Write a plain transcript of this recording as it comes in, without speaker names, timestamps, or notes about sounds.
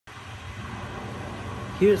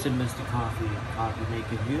Here's a Mr.Coffee coffee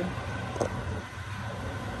maker here.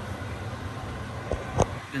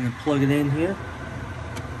 Gonna plug it in here.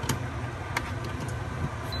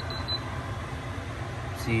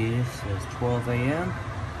 See, it says 12 a.m.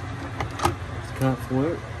 It's cut for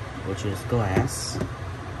it, which is glass.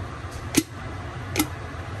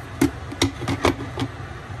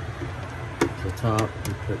 The top,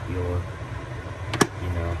 you put your,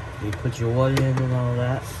 you put your water in and all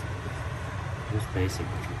that. Just basic.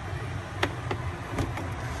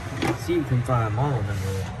 See, you can find all of them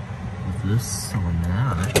with this on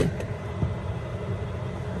that.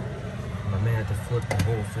 I may have to flip the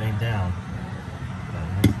whole thing down.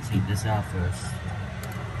 But let's take this out first.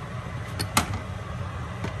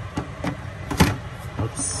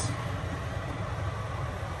 Oops.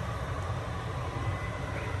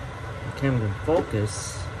 The camera can focus.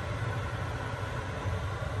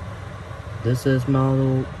 This is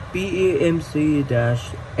model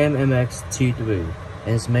BVMC-MMX23,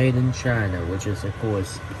 and it's made in China, which is of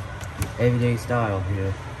course everyday style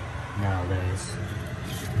here nowadays.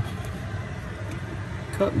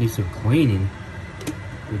 Could need some cleaning,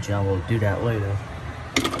 which I will do that later.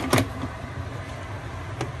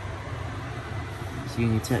 So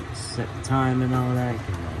you can set the time and all that. You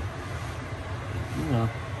can,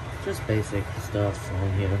 just basic stuff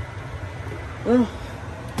on here. Well,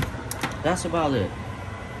 that's about it.